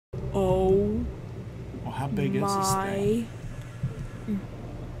Oh. Well, how big is this thing?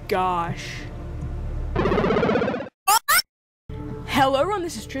 Gosh. Hello everyone,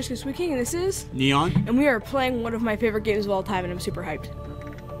 this is Tristan Swicking, and this is Neon, and we are playing one of my favorite games of all time, and I'm super hyped.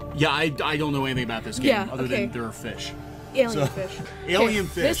 Yeah, I don't know anything about this game other than there are fish. Alien fish. Alien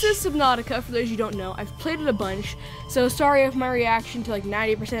fish. This is Subnautica, for those you don't know. I've played it a bunch, so sorry if my reaction to like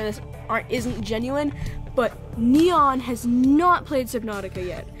 90% of this isn't genuine, but Neon has not played Subnautica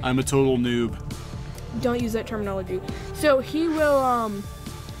yet. I'm a total noob. Don't use that terminology. So he will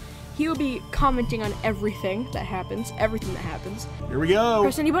be commenting on everything that happens. Here we go.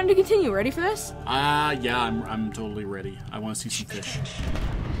 Press any button to continue. Ready for this? Yeah, I'm totally ready. I want to see some fish.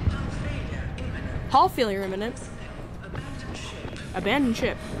 Hull failure imminent. Abandoned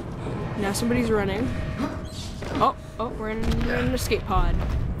ship. Now somebody's running. Oh, we're in an escape pod.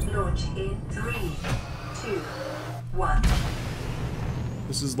 Launch in 3, 2, 1.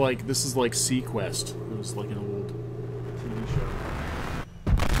 This is like Sequest. It was like an old TV show.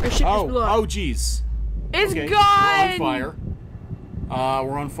 Our ship just blew up. Oh, jeez. It's okay. gone!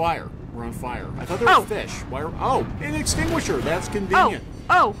 We're on fire. We're on fire. I thought there was fish. Oh, an extinguisher. That's convenient.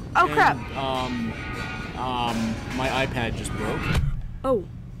 Oh, crap. My iPad just broke. Oh.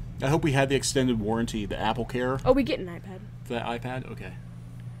 I hope we had the extended warranty, the Apple Care. Oh, we get an iPad. For that iPad? Okay.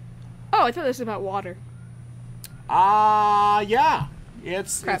 Oh, I thought this was about water. Yeah.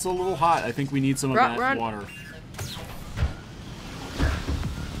 It's a little hot. I think we need some of that water.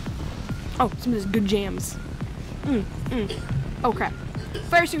 Oh, some of this good jams. Oh, crap.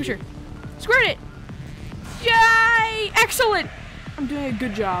 Fire extinguisher. Squirt it! Yay! Excellent! I'm doing a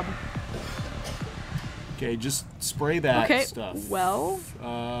good job. Okay, just spray that stuff. Well.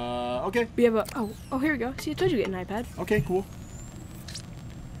 Okay. We have a. Oh, here we go. See, I told you to get an iPad. Okay, cool.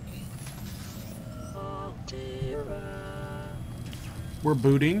 We're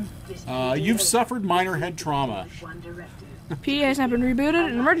booting. You've suffered minor head trauma. PD has not been rebooted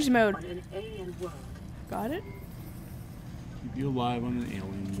in emergency mode. Got it. Keep you alive on an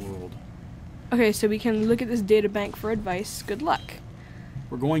alien world. Okay, so we can look at this data bank for advice. Good luck.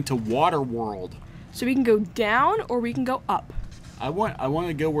 We're going to Water World. So we can go down or we can go up. I want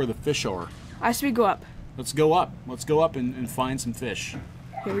to go where the fish are. I say we go up. Let's go up. Let's go up and find some fish.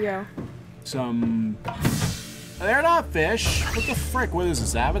 Here we go. They're not fish. What the frick? What is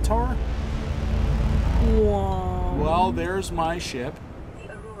this, Avatar? Whoa. Well, there's my ship.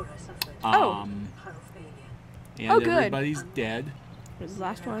 And good. Everybody's dead. Where's the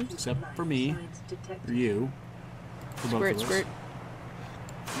last one? Except for me. Or you. For both of us.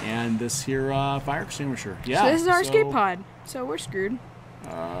 And this here fire extinguisher. Yeah. So this is our escape pod. So we're screwed.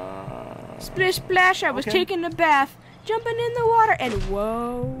 Splish splash! I was taking a bath, jumping in the water, and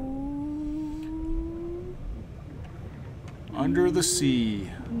whoa! Under the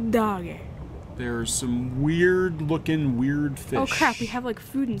sea. Doggy. There's some weird fish. Oh crap! We have like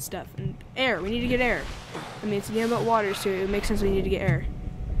food and stuff and air. We need to get air. I mean, it's a game about water, so it makes sense we need to get air.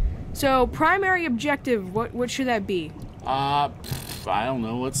 So primary objective, what should that be? I don't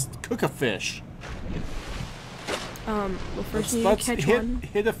know. Let's cook a fish. Well, first we need to catch one.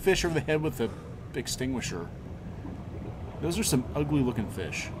 Hit a fish over the head with the extinguisher. Those are some ugly looking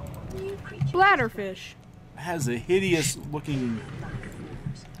fish. Bladderfish. Has a hideous looking.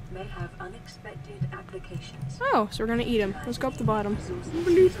 May have unexpected applications. Oh, so we're gonna eat them. Let's go up the bottom.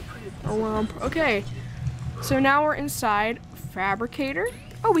 Okay. So now we're inside fabricator.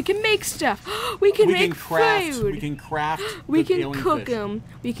 Oh, we can make stuff. We can make food. We can craft. We can cook them.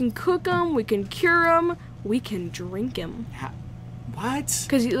 We can cook them. We can cure them. We can drink them. What?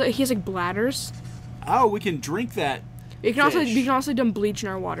 Because he has like bladders. Oh, we can drink that. We can also dump bleach in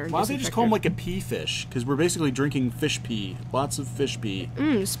our water. Why don't they just call them like a pea fish? Because we're basically drinking fish pee. Lots of fish pee.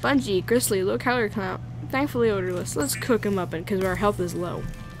 Spongy, gristly, low calorie count. Thankfully odorless. Let's cook them up because our health is low.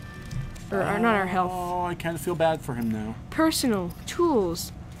 Or not our health. Oh, I kind of feel bad for him now. Personal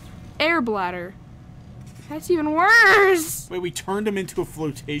tools, air bladder. That's even worse. Wait, we turned him into a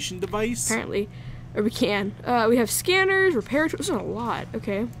flotation device? Apparently, or we can. We have scanners, repair tools. This is a lot.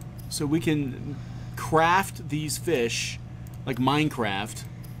 Okay. So we can craft these fish, like Minecraft,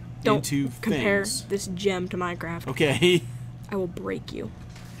 into things. Don't compare this gem to Minecraft. Okay. I will break you.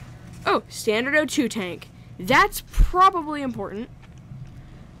 Oh, standard O2 tank. That's probably important.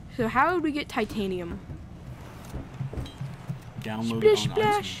 So how would we get titanium? Download it on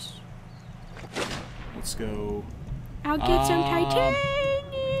Splash. iTunes. Let's go. I'll get some titanium.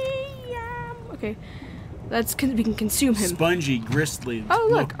 Okay. We can consume him. Spongy, gristly. Oh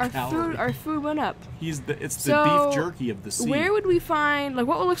look, our food went up. It's the beef jerky of the sea. Where would we find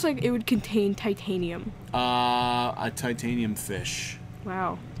what looks like it would contain titanium? A titanium fish.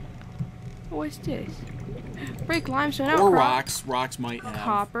 Wow. What's this? Break limestone Or outcrop. rocks. Rocks might have.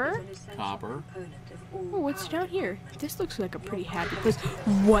 Copper. Copper. Oh, what's down here? This looks like a pretty happy place.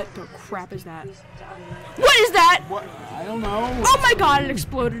 What the crap is that? What is that? What? I don't know. Oh my god, it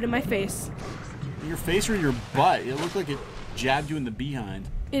exploded in my face. Your face or your butt? It looked like it jabbed you in the behind.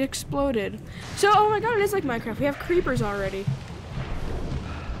 It exploded. So, oh my god, it is like Minecraft. We have creepers already.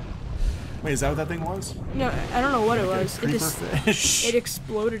 Wait, is that what that thing was? No, I don't know what it was. Creeper fish. It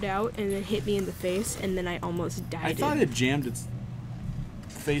exploded out and then hit me in the face, and then I almost died. I thought it jammed its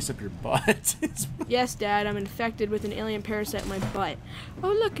face up your butt. Yes, Dad, I'm infected with an alien parasite in my butt. Oh,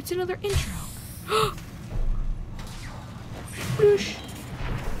 look, it's another intro. Whoosh.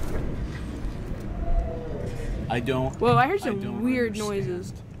 I don't. Whoa, I heard I some don't weird understand.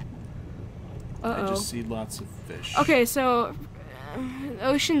 noises. I Uh-oh. just see lots of fish. Okay, so the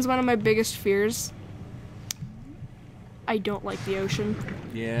ocean's one of my biggest fears. I don't like the ocean.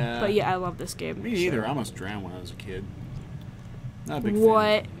 Yeah. But yeah, I love this game. Me neither. I almost drowned when I was a kid. Not a big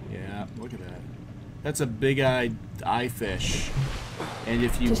What? fan. Yeah, look at that. That's a big-eyed eye fish. And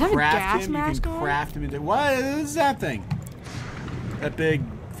if you Does it have a craft gas him, you mask can on? craft him into... What is that thing? That big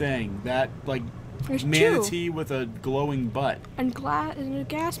thing. That, like, There's manatee two. with a glowing butt. And a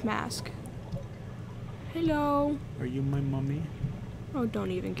gas mask. Hello. Are you my mummy? Oh,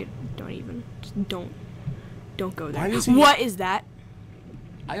 don't even. Just don't go there. Why does he- What is that?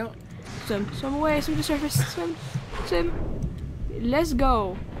 I don't... Swim away, swim to surface, swim. Let's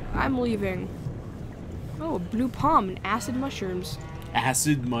go. I'm leaving. Oh, a blue palm and acid mushrooms.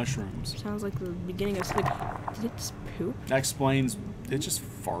 Acid mushrooms. Sounds like the beginning of something. Did it just poop? That explains... It just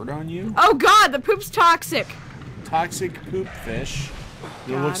fart on you? Oh god, the poop's toxic. Toxic poop fish.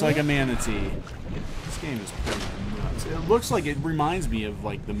 It Got looks like it. a manatee. This game is pretty nuts. It looks like it reminds me of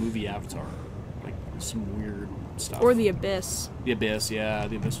like the movie Avatar. Like some weird stuff. Or the abyss. The Abyss, yeah.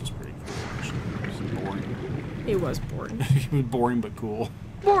 The Abyss was pretty cool, actually. It was boring. It was boring. It was boring but cool.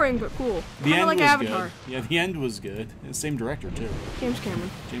 Boring but cool. The Kinda end like was Avatar. good. Yeah, the end was good. And same director, too. James Cameron.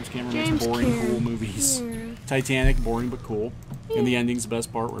 James Cameron James makes boring, Cameron. cool movies. Yeah. Titanic, boring but cool. And the ending's the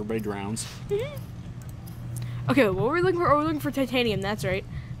best part where everybody drowns. Okay, what we're looking for? Oh, we're looking for titanium. That's right.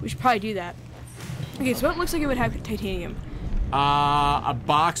 We should probably do that. Okay, so it looks like it would have titanium. A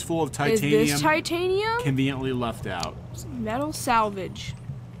box full of titanium. Is this titanium? Conveniently left out. Metal salvage.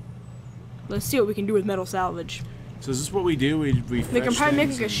 Let's see what we can do with metal salvage. So is this what we do? We We can fetch probably make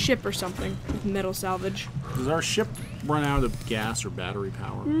things like a and- ship or something with metal salvage. Does our ship run out of gas or battery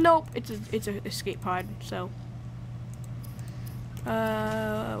power? Nope, it's a escape pod. So,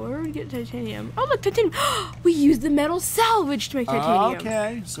 where would we get titanium? Oh look, titanium! We use the metal salvage to make titanium.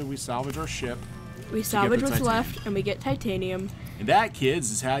 Okay, so we salvage our ship. We salvage the what's titanium. left, and we get titanium. And that,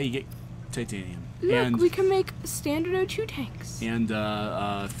 kids, is how you get titanium. Look, and we can make standard O2 tanks.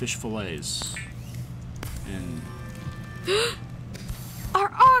 and fish fillets. And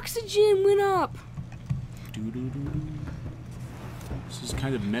Our oxygen went up. doo-doo-doo-doo. This is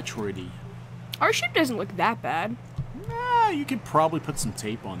kind of Metroid-y. Our ship doesn't look that bad. You could probably put some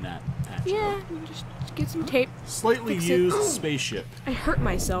tape on that patch. Yeah, just get some tape. Slightly Fix it. used spaceship. I hurt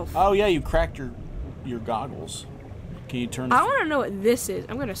myself. Oh yeah, you cracked your goggles. Can you turn? I want to know what this is.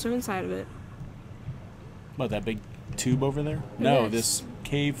 I'm gonna swim inside of it. What, that big tube over there? No, Yes. this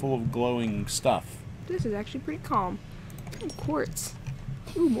cave full of glowing stuff. This is actually pretty calm. Ooh, quartz.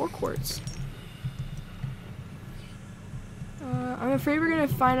 Ooh, more quartz. I'm afraid we're gonna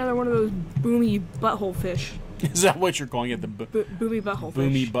find another one of those boomy butthole fish. Is that what you're calling it? The Boomy butthole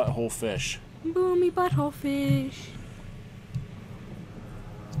boomy fish. butthole fish. Boomy butthole fish.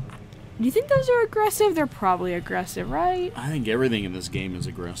 Do you think those are aggressive? They're probably aggressive, right? I think everything in this game is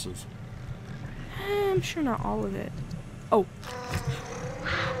aggressive. I'm sure not all of it. Oh.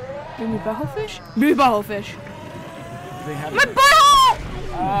 Boomy butthole fish? Boomy butthole fish. They have My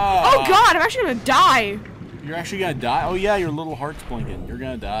butthole! Ah, Oh god, I'm actually gonna die. You're actually gonna die? Oh yeah, your little heart's blinking. You're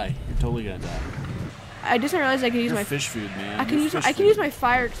gonna die. You're totally gonna die. I just realized I can use You're my fish food, man. I can You're use fish I can food. use my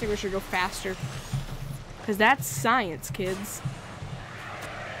fire extinguisher to go faster. Cause that's science, kids.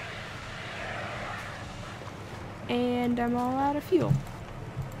 And I'm all out of fuel.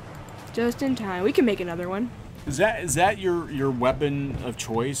 Just in time. We can make another one. Is that your weapon of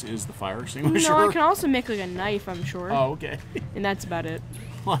choice? Is the fire extinguisher? No, I can also make like a knife, I'm sure. Oh, okay. And that's about it.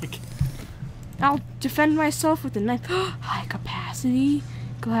 Like, I'll defend myself with a knife. High capacity,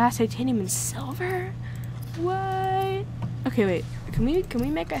 glass, titanium, and silver. What? Okay, wait. Can we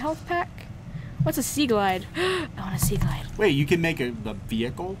make a health pack? What's a sea glide? I want a sea glide. wait, you can make a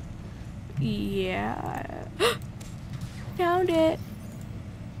vehicle? Yeah. Found it.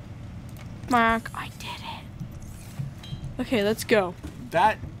 Mark, I did it. Okay, let's go.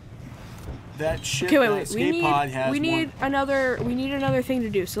 That that ship. Okay, wait. That We escape pod has need another thing to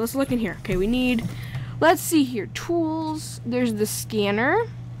do. So let's look in here. Okay, let's see here. Tools. There's the scanner,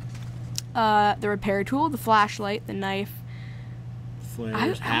 the repair tool, the flashlight, the knife.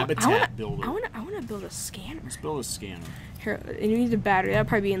 Flares, habitat builder. I wanna build a scanner. Let's build a scanner. Here, and you need the battery. That'll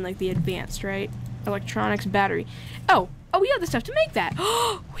probably be in like the advanced, right? Electronics battery. Oh, we have the stuff to make that.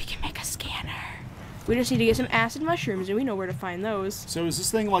 Oh, we can make a scanner. We just need to get some acid mushrooms, and we know where to find those. So is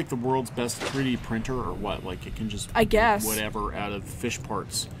this thing like the world's best 3D printer, or what? Like it can just I guess whatever out of fish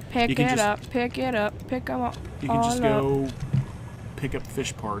parts. Pick it up, pick them up. You can just go pick up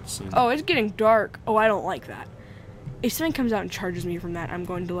fish parts. And oh, it's getting dark. Oh, I don't like that. If something comes out and charges me from that, I'm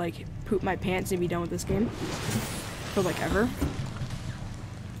going to like poop my pants and be done with this game. For like ever.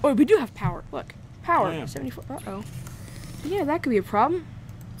 Oh, we do have power. Look, power. Oh, yeah. 74. Uh-oh. Yeah, that could be a problem.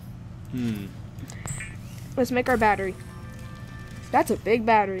 Let's make our battery. That's a big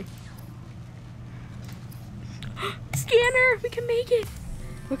battery. Scanner! We can make it!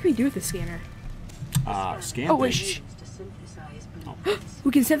 What can we do with the scanner? Scan Oh, wait, things.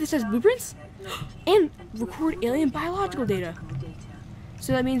 We can synthesize blueprints? And record alien biological data.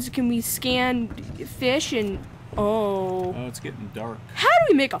 So that means can we scan fish and... Oh. Oh, it's getting dark. How do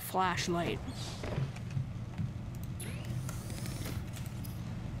we make a flashlight?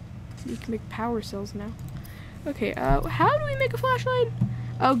 We can make power cells now. Okay, how do we make a flashlight?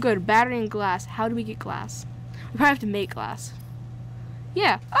 Oh, good. Battery and glass. How do we get glass? We probably have to make glass.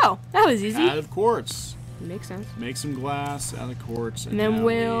 Yeah. Oh, that was easy. Out of quartz. Makes sense. Make some glass out of quartz. And then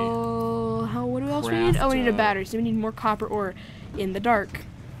what else we need? Oh, we need a battery. So we need more copper ore in the dark.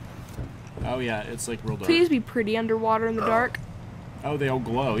 Oh, yeah. It's like real dark. Please be pretty underwater in the dark. Oh, they all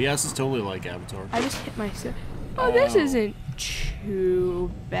glow. Yeah, this is totally like Avatar. I just hit myself. Oh, this isn't too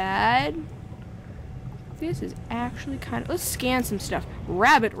bad. This is actually kind of... Let's scan some stuff.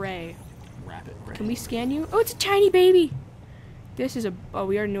 Rabbit ray. Rabbit ray. Can we scan you? Oh, it's a tiny baby. This is a... Oh,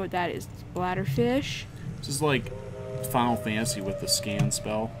 we already know what that is. Bladderfish. This is like Final Fantasy with the scan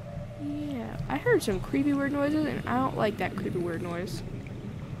spell. Yeah. I heard some creepy weird noises, and I don't like that creepy weird noise.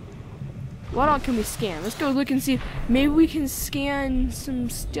 What all can we scan? Let's go look and see. Maybe we can scan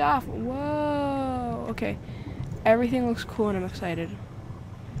some stuff. Whoa. Okay. Everything looks cool, and I'm excited.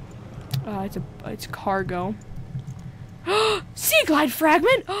 It's cargo. Sea glide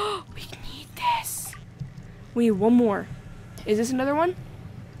fragment! We need this. We need one more. Is this another one?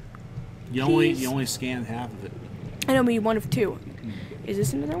 You only scanned half of it. I know, we need one of two. Is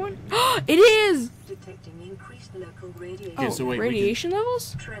this another one? It is! Detecting increased local radiation. Okay, so wait, radiation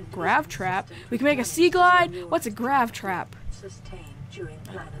levels? Grav trap. We can make a sea glide. What's a grav trap? Sustained during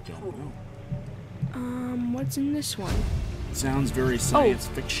planet Don't fall. know. What's in this one? Sounds very science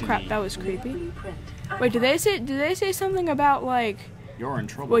fiction-y. Crap, that was creepy. Blueprint. Wait, did they say something about like... You're in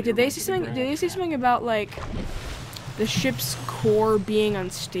trouble. Wait, did they say something about like the ship's core being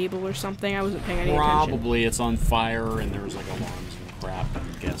unstable or something? I wasn't paying any attention. Probably it's on fire and there's like alarms and crap,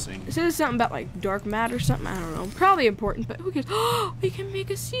 I'm guessing. It says something about like dark matter or something. I don't know. Probably important, but who cares? Oh, we can make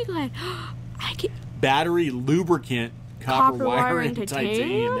a sea glide. I can... Battery, lubricant, copper wire, and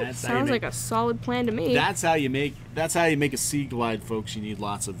titanium. That sounds like a solid plan to me. That's how you make a sea glide, folks. You need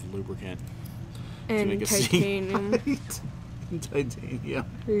lots of lubricant. And titanium. Titanium.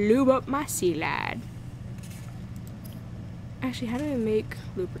 Lube up my sea glide. Actually, how do I make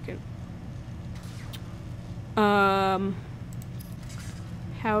lubricant? How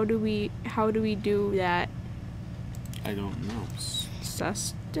do we do that? I don't know.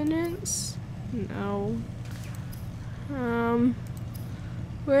 Sustenance? No.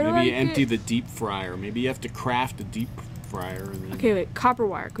 Where do I Maybe you empty the deep fryer. Maybe you have to craft a deep fryer. And then... Okay, wait. Copper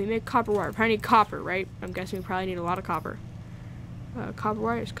wire. Can we make copper wire? Probably need copper, right? I'm guessing we probably need a lot of copper. Copper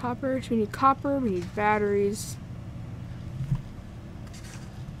wire is copper. So we need copper. We need batteries.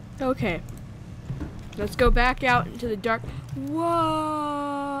 Okay. Let's go back out into the dark.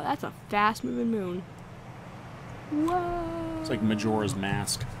 Whoa! That's a fast-moving moon. Whoa! It's like Majora's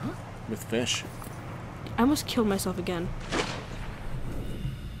Mask with fish. I almost killed myself again.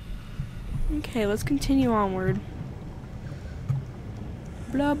 Okay, let's continue onward.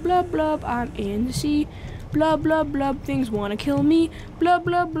 Blub, blub, blub, I'm in the sea. Blub, blub, blub, things wanna kill me. Blub,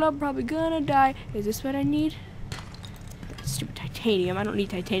 blub, blub, probably gonna die. Is this what I need? Stupid titanium. I don't need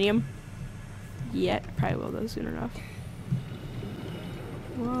titanium. Yet. Probably will though, soon enough.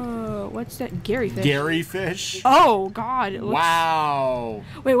 Whoa, what's that? Gary fish. Gary fish? Oh, God. It looks... Wow.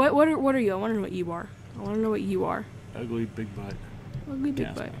 Wait, what are you? I want to know what you are. I want to know what you are. Ugly big butt. Ugly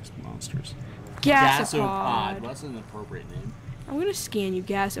big butt. Monsters. Gasopod. That's an appropriate name. I'm going to scan you,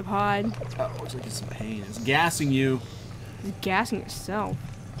 Gasopod. Oh, looks like it's in pain. It's gassing you. It's gassing itself.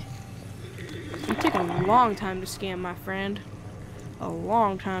 You take a long time to scan, my friend. A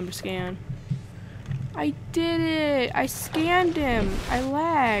long time to scan. I did it! I scanned him! I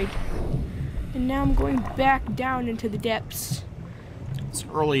lagged. And now I'm going back down into the depths. It's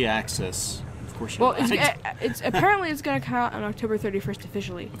early access. Of course you Well, it's apparently it's gonna come out on October 31st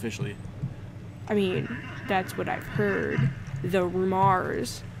officially. Officially. I mean, that's what I've heard. The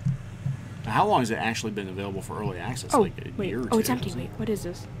rumors. How long has it actually been available for early access? Oh, Like a wait. year or Oh, two, it's empty. isn't it? Wait, what is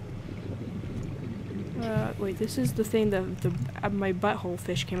this? Wait, this is the thing that my butthole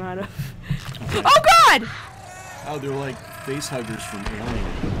fish came out of. Okay. Oh, God! Oh, they're like face huggers from Alien.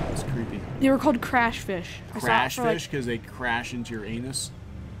 It's creepy. They were called crash fish. Crash fish because they crash into your anus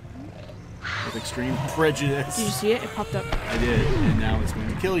with extreme prejudice. Did you see it? It popped up. I did, and now it's going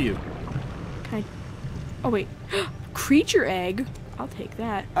to kill you. Okay. Oh, wait. Creature egg. I'll take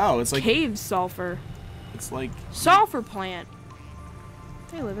that. Oh, it's like Cave sulfur. it's like Sulfur plant.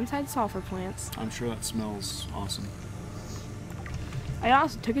 They live inside sulfur plants. I'm sure that smells awesome. I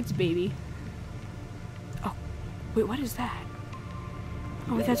also took its baby. Oh, wait, what is that?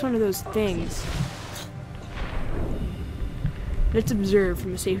 Oh, wait, that's one of those things. Let's observe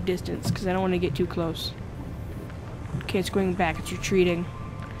from a safe distance, because I don't want to get too close. Okay, it's going back. It's retreating.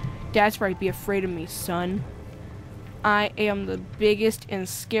 That's right, be afraid of me, son. I am the biggest and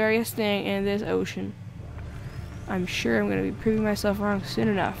scariest thing in this ocean. I'm sure I'm going to be proving myself wrong soon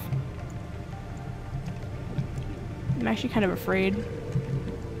enough. I'm actually kind of afraid.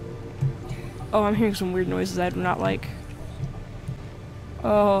 Oh, I'm hearing some weird noises I do not like.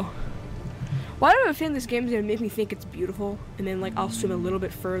 Oh. Why do I have a feeling this game is going to make me think it's beautiful, and then, like, I'll swim a little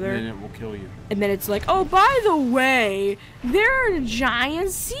bit further. And then it will kill you. And then it's like, oh, by the way, there are giant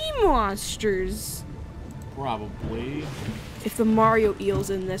sea monsters. Probably. If the Mario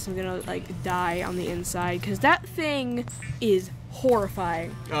eel's in this, I'm going to, like, die on the inside, because that thing is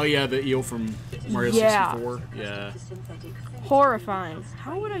horrifying. Oh yeah, the eel from Mario Yeah. 64. Yeah. Horrifying.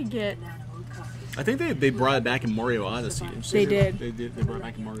 How would I get... I think they brought it back in Mario Odyssey. They did. They did. They brought it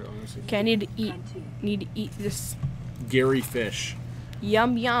back in Mario Odyssey. Okay, I need to eat this. Gary Fish.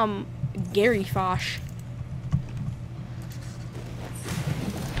 Yum yum, Gary Fosh.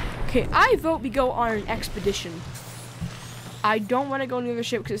 Okay, I vote we go on an expedition. I don't want to go near the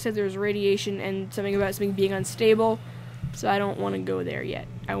ship because it said there's radiation and something about something being unstable, so I don't want to go there yet.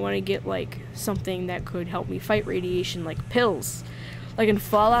 I want to get, like, something that could help me fight radiation, like pills. Like in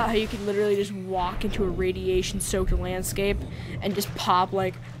Fallout, how you can literally just walk into a radiation-soaked landscape and just pop,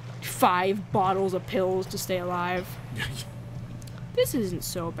 like, 5 bottles of pills to stay alive. This isn't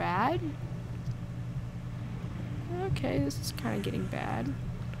so bad. Okay, this is kind of getting bad.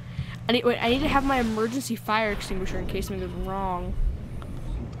 I need to have my emergency fire extinguisher in case something goes wrong.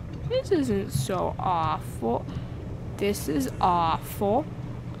 This isn't so awful. This is awful.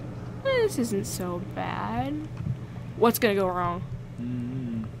 This isn't so bad. What's gonna go wrong?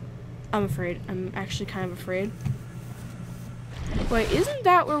 I'm afraid. I'm actually kind of afraid. Wait, isn't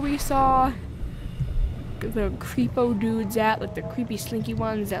that where we saw the creepo dudes at? Like the creepy slinky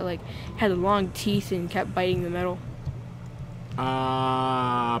ones that like had long teeth and kept biting the metal?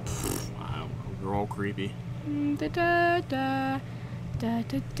 I don't know. They're all creepy. Da da da da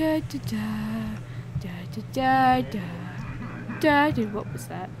da da da da da da da. What was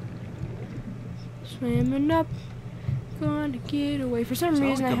that? Swimming up, gonna get away. For some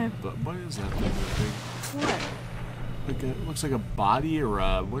reason, like I have. What is that thing? What? Like it looks like a body or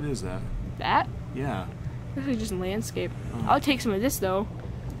what is that? That? Yeah. Looks like just landscape. Oh. I'll take some of this though,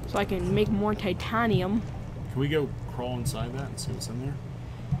 so I can make more titanium. Can we go crawl inside that and see what's in there?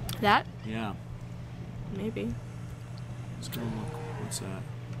 That? Yeah. Maybe. Let's go look. What's that?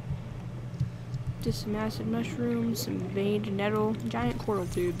 Just some acid mushrooms, some veined nettle, giant coral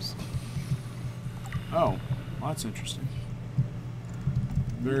tubes. Oh, well, that's interesting.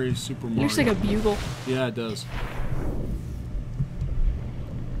 Very Super Mario. Looks like a bugle. Yeah, it does.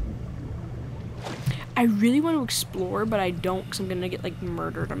 I really want to explore, but I don't because I'm going to get, like,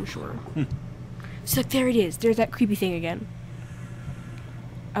 murdered, I'm sure. So, like, there it is. There's that creepy thing again.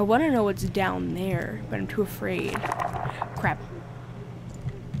 I want to know what's down there, but I'm too afraid. Crap.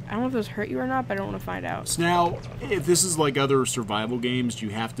 I don't know if those hurt you or not, but I don't want to find out. So now, if this is like other survival games, you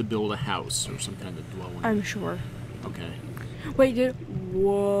have to build a house or some kind of dwelling. I'm sure. Okay. Wait, dude.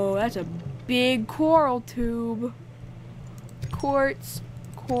 Whoa, that's a big coral tube. Quartz.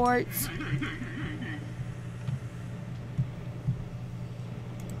 Quartz.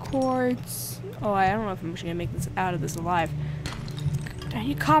 Quartz. Oh, I don't know if I'm actually gonna make this out of this alive. I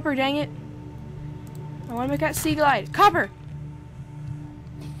need copper, dang it. I want to make that sea glide. Copper!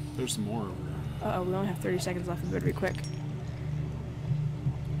 There's some more over there. Uh-oh, we only have 30 seconds left. We better be quick.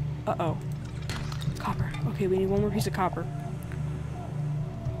 Uh-oh. Copper. Okay, we need one more piece of copper.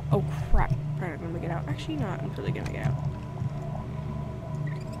 Oh crap. Probably not gonna make it out. Actually not. I'm really gonna make it out.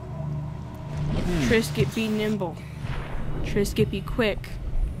 Trisket, be nimble. Trisket, be quick.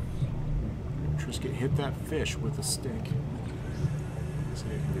 Trisket, hit that fish with a stick. So I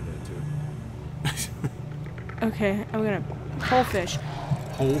can do that too. Okay, I'm gonna... Whole fish.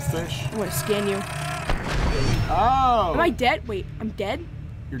 Whole fish? I'm gonna scan you. Oh! Am I dead? Wait, I'm dead?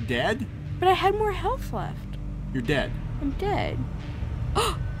 You're dead? But I had more health left. You're dead. I'm dead.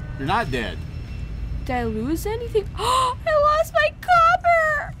 You're not dead. Did I lose anything? Oh, I lost my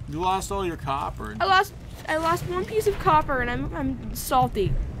copper! You lost all your copper. I lost one piece of copper and I'm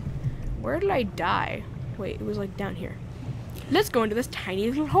salty. Where did I die? Wait, it was like down here. Let's go into this tiny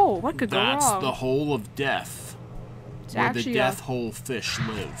little hole. What could go wrong? That's the hole of death. It's where actually the death hole fish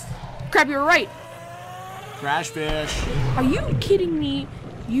live. Crap, you're right. Crash fish. Are you kidding me?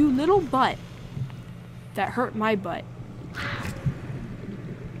 You little butt. That hurt my butt.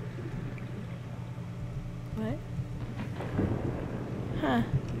 What? Huh.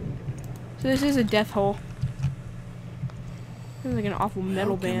 So this is a death hole. Sounds like an awful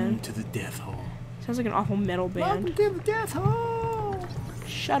metal band. Welcome to the death hole. Sounds like an awful metal band. Welcome to the death hole.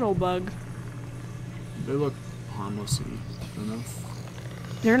 Shuttle bug. They look harmless enough.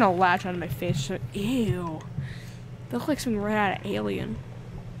 They're gonna latch onto my face. So, ew. They look like something right out of Alien.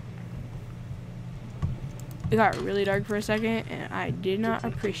 It got really dark for a second, and I did not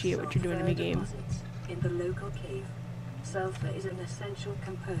appreciate what you're doing to me, game. In the local cave, sulfur is an essential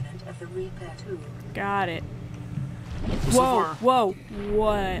component of the repair tool. Got it. So Whoa, far- whoa,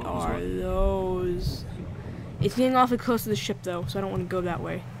 what are those? It's getting awfully close to the ship, though, so I don't want to go that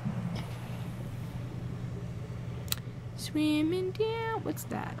way. Swimming down. What's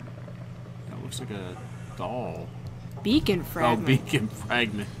that? That looks like a doll. Beacon fragment. Oh, beacon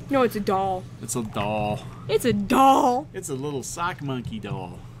fragment. No, it's a doll. It's a doll. It's a doll. It's a little sock monkey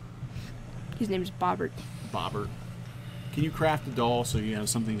doll. His name's Bobbert. Bobbert. Can you craft a doll so you have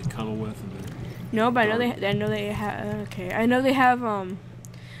something to cuddle with? And then No, but I know they have. Okay, I know they have.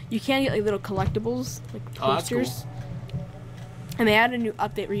 You can get like little collectibles, like posters. Oh, that's cool. And they added a new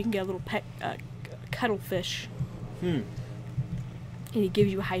update where you can get a little pet cuttlefish. Hmm. And he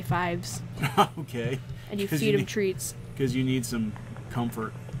gives you high fives. Okay. And you feed him treats. Because you need some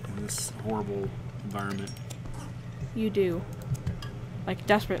comfort in this horrible environment. You do. Like,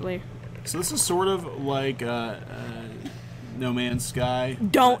 desperately. So this is sort of like No Man's Sky.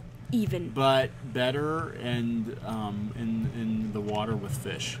 Don't even. But better and in the water with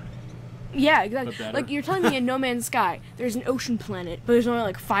fish. Yeah, exactly. But better. Like, you're telling me in No Man's Sky, there's an ocean planet, but there's only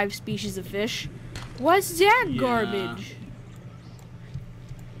like 5 species of fish? What's that garbage?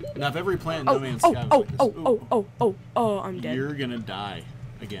 Now, if every planet in No Man's Sky was like this, I'm dead. you're gonna die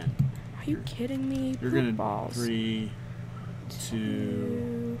again. Are you kidding me? You're Poop gonna balls. 3,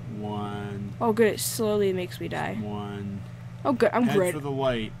 2, 1. Oh, good. It slowly makes me die. 1. Oh, good. I'm Head great. for the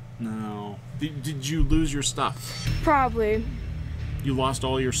light. No. Did you lose your stuff? Probably. You lost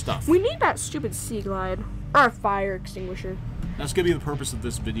all your stuff. We need that stupid sea glide. Or a fire extinguisher. That's gonna be the purpose of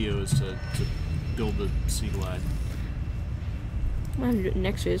this video, is to build the sea glide. I'm gonna do it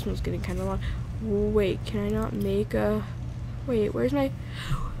next video. This one's getting kind of long. Wait, can I not make a... Wait, where's my...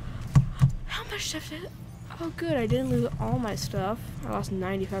 How much stuff did... Oh, good. I didn't lose all my stuff. I lost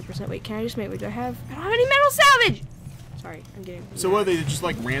 95%. Wait, can I just make... Wait, do I have... I don't have any metal salvage! Sorry, I'm getting... So what, they just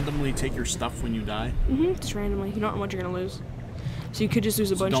like randomly take your stuff when you die? Mm-hmm, just randomly. You don't know what you're gonna lose. So you could just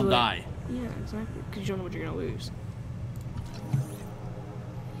lose a bunch of... Don't die. Yeah, exactly. Because you don't know what you're gonna lose.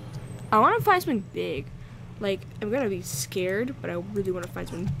 I want to find something big. Like, I'm gonna be scared, but I really want to find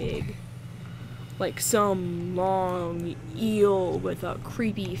something big. Like some long eel with a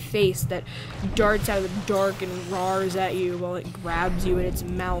creepy face that darts out of the dark and roars at you while it grabs you in its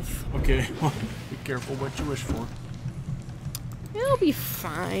mouth. Okay, well, be careful what you wish for. It'll be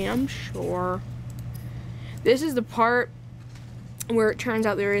fine, I'm sure. This is the part where it turns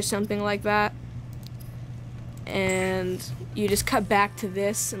out there is something like that. And you just cut back to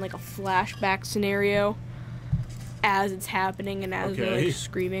this in like a flashback scenario as it's happening and as they're like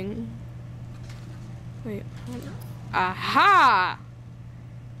screaming. Wait, hold on. Aha!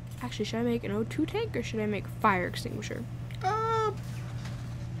 Actually, should I make an O2 tank or should I make a fire extinguisher? I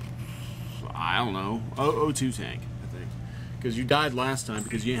don't know. O2 tank, I think. Because you died last time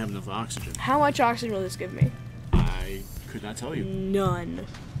because you didn't have enough oxygen. How much oxygen will this give me? I could not tell you. None.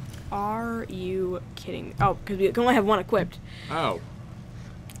 Are you kidding me? Oh, because we can only have one equipped. Oh.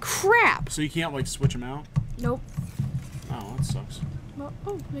 Crap! So you can't, like, switch them out? Nope. Oh, that sucks. Well,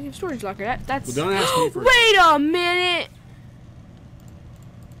 oh, they have storage locker. That's... Well, don't ask me for... Wait a minute!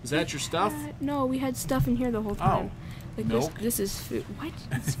 Is that your stuff? No, we had stuff in here the whole time. Like milk? This is food. What?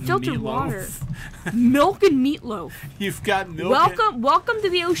 It's filtered Meatloaf. water. Milk and meatloaf. You've got milk. Welcome to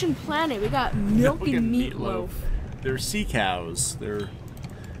the ocean planet. We got milk and meatloaf. They're sea cows. They're.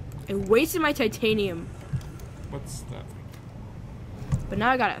 I wasted my titanium. What's that? But now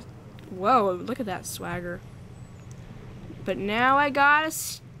I got a. Whoa! Look at that swagger. But now I got a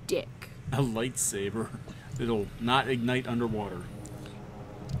stick. A lightsaber. It'll not ignite underwater.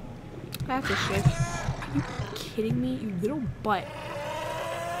 That's a shit. Are you kidding me? You little butt.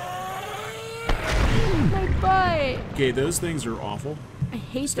 My butt. Okay, those things are awful. I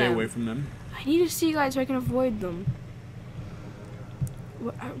hate Stay them. away from them. I need a sea glide so I can avoid them.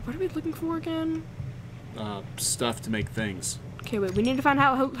 What are we looking for again? Stuff to make things. Okay, wait. We need to find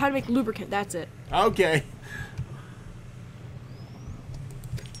out how to make lubricant. That's it. Okay.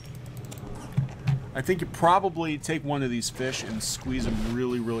 I think you probably take one of these fish and squeeze them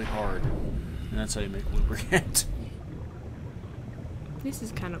really, really hard. And that's how you make lubricant. This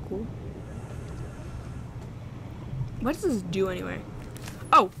is kind of cool. What does this do anyway?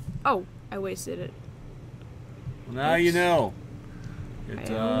 Oh, I wasted it. Well, now you know.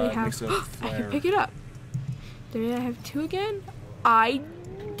 It I only have. makes a I flare. can pick it up. Did I have 2 again? I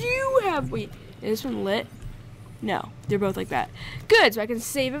do have. Wait, is this one lit? No, they're both like that. Good, so I can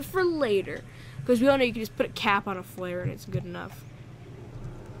save it for later. Because we all know you can just put a cap on a flare and it's good enough.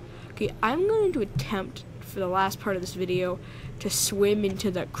 Okay, I'm going to attempt for the last part of this video to swim into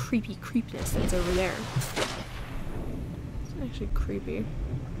the creepy creepiness that's over there. It's actually creepy.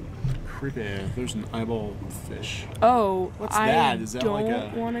 Creepy. There's an eyeball fish. Oh, What's that? Is that don't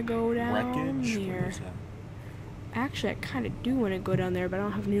like a want to go down wreckage? What there. is that? Actually, I kind of do want to go down there, but I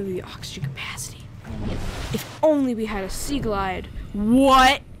don't have nearly the oxygen capacity. If only we had a sea glide.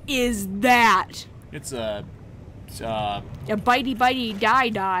 What is that? It's a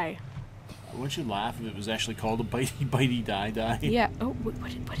bitey die. Wouldn't you laugh if it was actually called a bitey die? Yeah. Oh,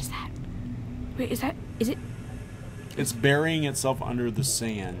 what is that? Wait, is it? It's burying itself under the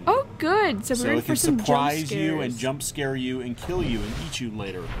sand. Oh, good. So we're in it for can some surprise jump you and scares. jump scare you and kill you and eat you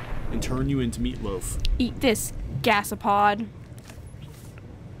later and turn you into meatloaf. Eat this, gasopod.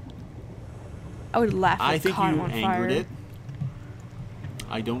 I would laugh if I it think caught you on angered fire. it.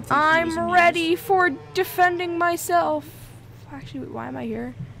 I don't think he was I'm amused. ready for defending myself. Actually, wait, why am I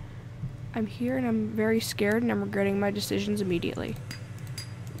here? I'm here and I'm very scared and I'm regretting my decisions immediately.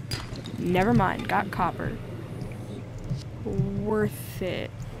 Never mind, got copper. Worth it.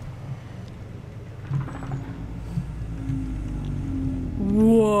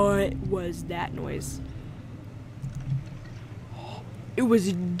 What was that noise? It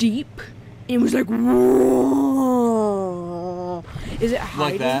was deep. It was like, whoa. Is it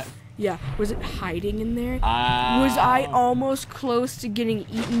hiding? Like that? Yeah. Was it hiding in there? Was Ah. I almost close to getting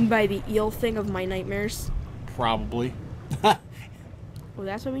eaten by the eel thing of my nightmares? Probably. Well,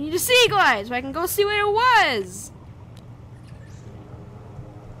 that's why we need a sea glide, so I can go see what it was.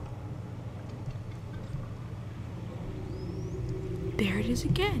 There it is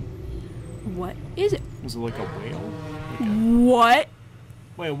again. What is it? Was it like a whale? What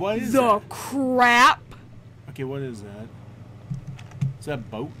Wait, what is the that? crap? Okay, what is that? Is that a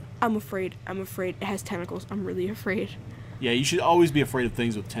boat? I'm afraid. It has tentacles. I'm really afraid. Yeah, you should always be afraid of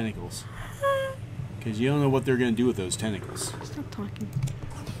things with tentacles. Because you don't know what they're going to do with those tentacles. Stop talking.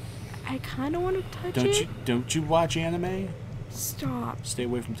 I kind of want to touch it. Don't you watch anime? Stop. Stay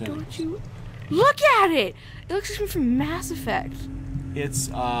away from tentacles. Don't you? Look at it! It looks like something from Mass Effect. It's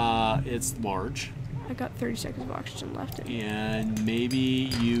large. I got 30 seconds of oxygen left in. And maybe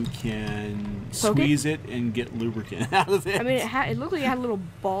you can Poke squeeze it and get lubricant out of it. I mean, it looked like it had little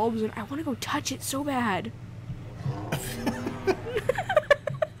bulbs, and I want to go touch it so bad.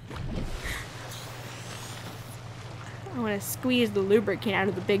 I want to squeeze the lubricant out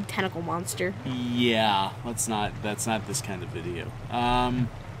of the big tentacle monster. Yeah, that's not this kind of video.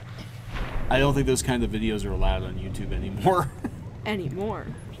 I don't think those kind of videos are allowed on YouTube anymore. Anymore.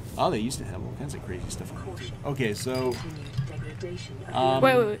 Oh, they used to have all kinds of crazy stuff on YouTube. Okay, so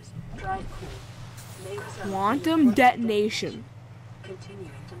Wait. Quantum detonation.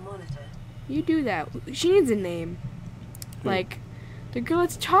 Continuing to monitor. You do that. She needs a name. Who? Like, the girl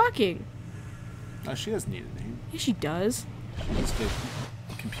that's talking. she doesn't need a name. Yeah, she does. She's just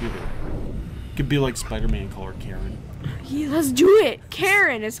a computer. Could be like Spider-Man, call her Karen. Yeah, let's do it.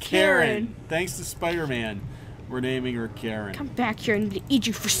 Karen is Karen. Thanks to Spider-Man, we're naming her Karen. Come back here and I'm gonna eat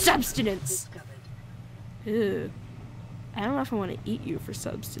you for substance. Discovered. Ew. I don't know if I want to eat you for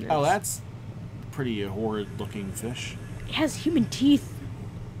substance. Oh, that's a pretty horrid-looking fish. It has human teeth.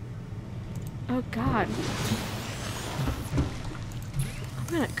 Oh, God.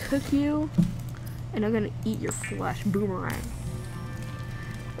 gonna cook you, and I'm gonna eat your flesh. Boomerang.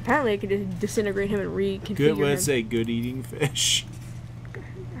 Apparently, I can just disintegrate him and reconfigure Good, him. let's say good eating fish. I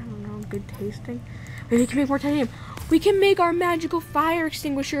don't know, good tasting. Maybe we can make more titanium. We can make our magical fire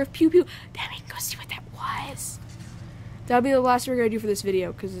extinguisher of pew pew. Then we can go see what that was. That'll be the last we're gonna do for this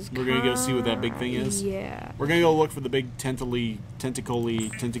video, because we're gonna go see what that big thing is. Yeah. We're gonna go look for the big tentacle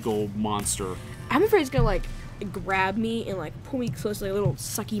monster. I'm afraid it's gonna like grab me and like pull me close to like a little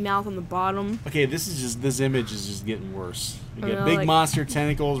sucky mouth on the bottom. Okay, this image is just getting worse. We got know, big like, monster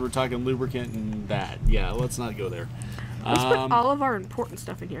tentacles. We're talking lubricant and that. Yeah, let's not go there. Let's put all of our important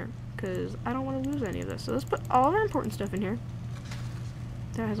stuff in here, because I don't want to lose any of this. So let's put all of our important stuff in here.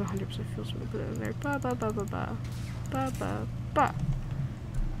 That has 100% fuel, so we'll put it in there. Ba ba ba ba ba. Ba ba ba.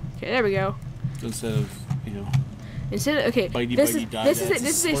 Okay, there we go. Instead of, Instead of, okay, bitey, this bitey, is die, this is that's a,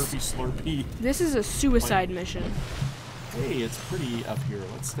 this is slurpy. this is a suicide mission. Hey, it's pretty up here.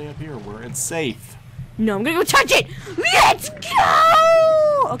 Let's stay up here where it's safe. No, I'm gonna go touch it. Let's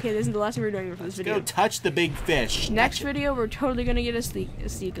go. Okay, this is the last thing we're doing for this video. Go touch the big fish. Next video, we're totally gonna get a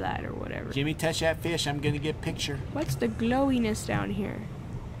sea glide or whatever. Jimmy, touch that fish. I'm gonna get a picture. What's the glowiness down here?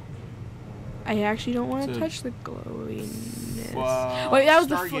 I actually don't want to touch the glowiness. Wait,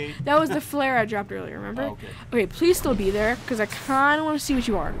 that was the flare I dropped earlier. Remember? Oh, okay. Okay, please still be there, because I kind of want to see what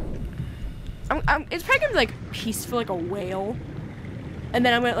you are. It's probably gonna be like peaceful, like a whale, and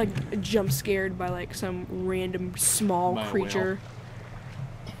then I'm gonna like jump scared by like some random small creature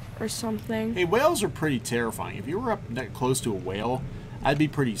or something. Hey, whales are pretty terrifying. If you were up that close to a whale, I'd be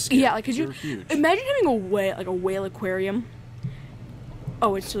pretty scared. Yeah, like cause they're huge. Imagine having a whale, like a whale aquarium.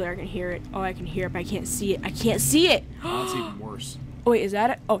 Oh, it's still there. I can hear it. Oh, I can hear it, but I can't see it. I can't see it. Oh, that's even worse. Oh, wait, is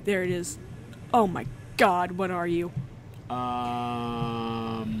that it? Oh, there it is. Oh my God, what are you?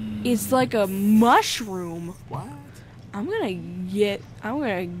 It's like a mushroom. What? I'm gonna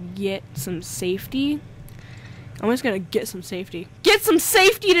get some safety. I'm just gonna get some safety. Get some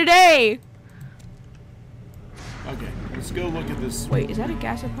safety today! Okay, let's go look at this. Wait, is that a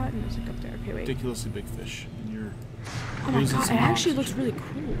gasopod? No, it's like up there. Okay, wait. Ridiculously big fish. And you're Oh my God, it actually looks really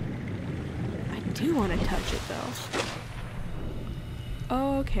cool. I do want to touch it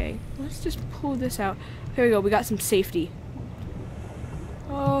though. Okay, let's just pull this out. Here we go, we got some safety.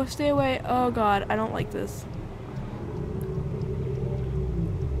 Oh, stay away. Oh God, I don't like this.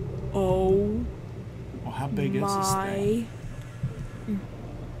 Oh. Well, how big is this thing? My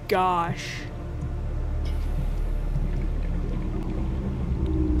gosh.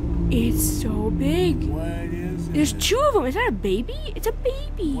 It's so big. What is it? There's two of them. Is that a baby? It's a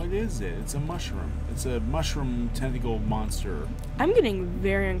baby. What is it? It's a mushroom. It's a mushroom tentacle monster. I'm getting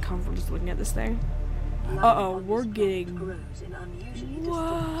very uncomfortable just looking at this thing. Uh-oh, we're getting...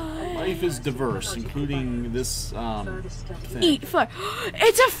 What? Life is diverse, including this thing. Eat fire.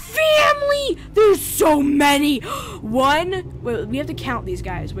 It's a family! There's so many! One... Wait, we have to count these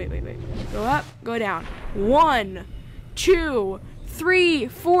guys. Wait. Go up, go down. 1, 2, 3,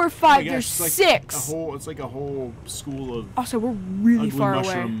 4, 5. Oh my gosh, There's it's 6. It's like a whole school of Also, we're really ugly far away.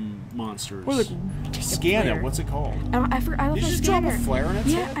 mushroom monsters. We're like, Scan it. What's it called? I left Did my you just scanner. drop a flare in its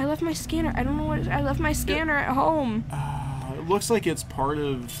Yeah, head? I left my scanner. I don't know what. I left my scanner at home. It looks like it's part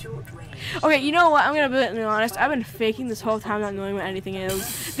of. Okay, you know what? I'm gonna be honest. I've been faking this whole time, not knowing what anything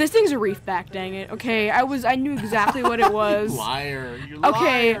is. This thing's a reef back, dang it. Okay, I knew exactly what it was. Liar! You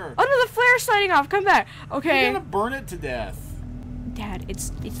Okay. liar! Oh no, the flare's sliding off. Come back. Okay. You're gonna burn it to death. Dad,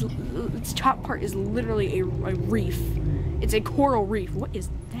 its top part is literally a reef. It's a coral reef. What is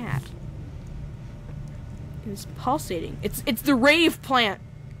that? It's pulsating. It's the rave plant.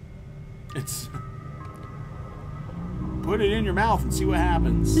 It's. Put it in your mouth and see what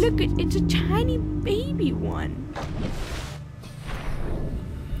happens. Look, it's a tiny baby one.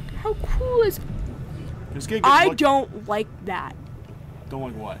 How cool is... Just get a good I look. don't like that. Don't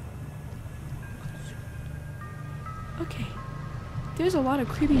like what? Okay. There's a lot of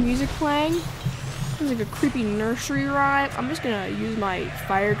creepy music playing. There's like a creepy nursery rhyme. I'm just gonna use my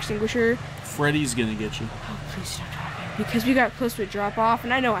fire extinguisher. Freddy's gonna get you. Oh, please stop talking. Because we got close to a drop-off,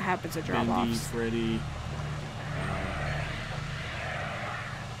 and I know what happens at Bendy, drop-offs. Freddy.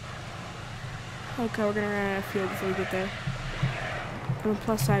 Okay, we're gonna run out of fuel before we get there. On the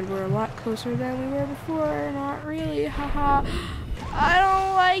plus side, we're a lot closer than we were before. Not really, haha. I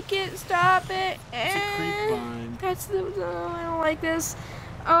don't like it. Stop it. It's a creep vine. That's the. I don't like this.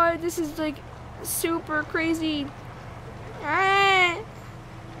 Oh, this is like super crazy. Ah.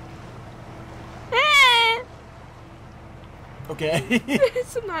 Ah. Okay.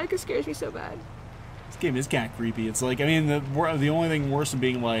 Subnautica scares me so bad. This game is kind of creepy. It's like, I mean, the only thing worse than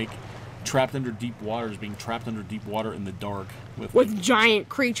being like trapped under deep water is being trapped under deep water in the dark with like, giant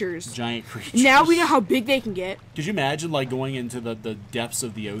creatures. Giant creatures. Now we know how big they can get. Could you imagine like going into the depths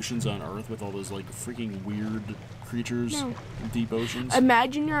of the oceans on Earth with all those like freaking weird creatures in deep oceans?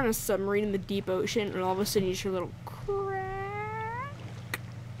 Imagine you're on a submarine in the deep ocean and all of a sudden you hear a little crack.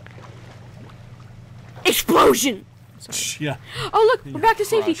 Explosion! Sorry. Yeah. Oh look, we're back to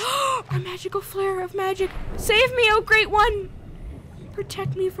safety. Crushed. Our magical flare of magic. Save me, oh great one!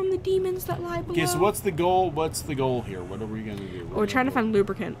 Protect me from the demons that lie below. Okay, so what's the goal? What's the goal here? What are we gonna do? We're trying to find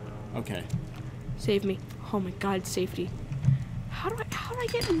lubricant. Okay. Save me. Oh my god, safety. How do I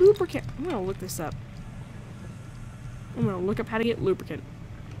get lubricant? I'm gonna look this up. I'm gonna look up how to get lubricant.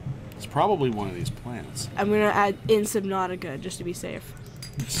 It's probably one of these planets. I'm gonna add in Subnautica just to be safe.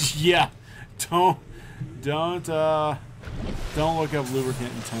 Yeah. Don't look up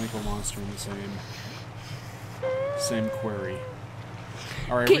lubricant and tentacle monster in the same query.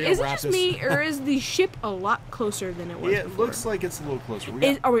 All right, okay, is it just me, or is the ship a lot closer than it was Yeah, it before? looks like it's a little closer.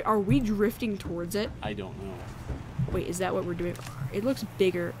 Are we drifting towards it? I don't know. Wait, is that what we're doing? It looks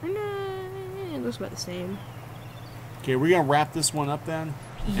bigger. No, it looks about the same. Okay, we're gonna wrap this one up then,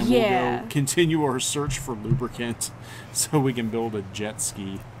 and we'll go continue our search for lubricant, so we can build a jet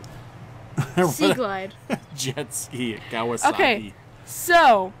ski. Sea glide. Jet ski at Kawasaki. Okay,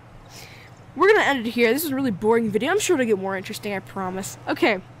 so we're gonna end it here. This is a really boring video. I'm sure it'll get more interesting, I promise.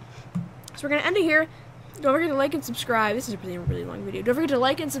 Okay, so we're gonna end it here. Don't forget to like and subscribe. This is a really long video. Don't forget to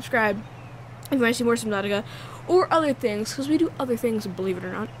like and subscribe if you want to see more Subnautica or other things, because we do other things, believe it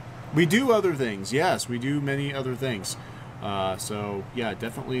or not. We do other things. Yes, we do many other things. So yeah,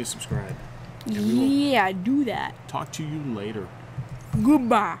 definitely subscribe. Yeah, do that. Talk to you later.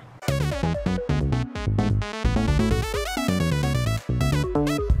 Goodbye.